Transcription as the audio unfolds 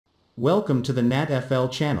Welcome to the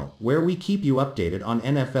NatFL channel, where we keep you updated on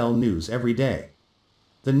NFL news every day.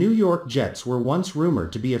 The New York Jets were once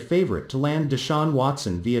rumored to be a favorite to land Deshaun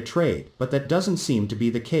Watson via trade, but that doesn't seem to be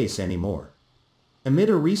the case anymore. Amid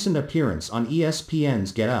a recent appearance on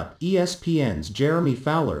ESPN's Get Up, ESPN's Jeremy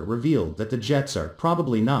Fowler revealed that the Jets are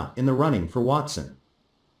probably not in the running for Watson.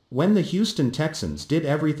 When the Houston Texans did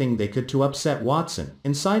everything they could to upset Watson,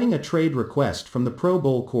 inciting a trade request from the Pro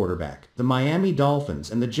Bowl quarterback, the Miami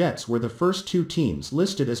Dolphins and the Jets were the first two teams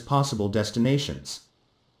listed as possible destinations.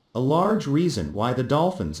 A large reason why the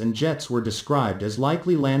Dolphins and Jets were described as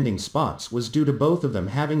likely landing spots was due to both of them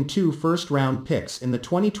having 2 first-round picks in the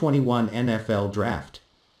 2021 NFL Draft.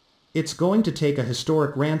 It's going to take a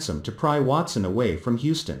historic ransom to pry Watson away from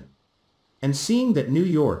Houston. And seeing that New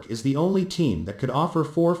York is the only team that could offer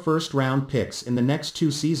 4 first-round picks in the next 2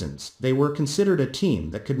 seasons, they were considered a team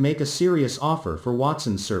that could make a serious offer for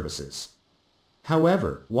Watson's services.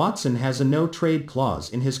 However, Watson has a no-trade clause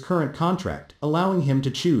in his current contract, allowing him to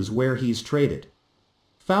choose where he's traded.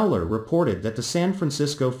 Fowler reported that the San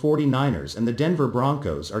Francisco 49ers and the Denver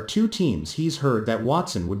Broncos are 2 teams he's heard that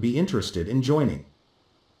Watson would be interested in joining.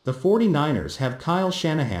 The 49ers have Kyle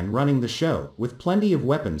Shanahan running the show, with plenty of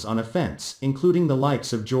weapons on offense, including the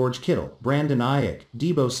likes of George Kittle, Brandon Ayuk,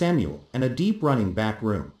 Deebo Samuel, and a deep running back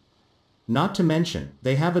room. Not to mention,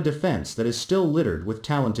 they have a defense that is still littered with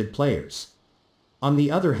talented players. On the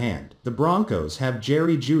other hand, the Broncos have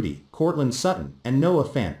Jerry Jeudy, Courtland Sutton, and Noah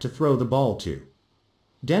Fant to throw the ball to.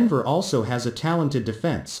 Denver also has a talented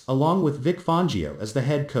defense, along with Vic Fangio as the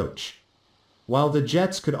head coach. While the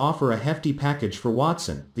Jets could offer a hefty package for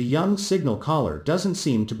Watson, the young signal caller doesn't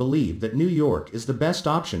seem to believe that New York is the best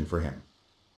option for him.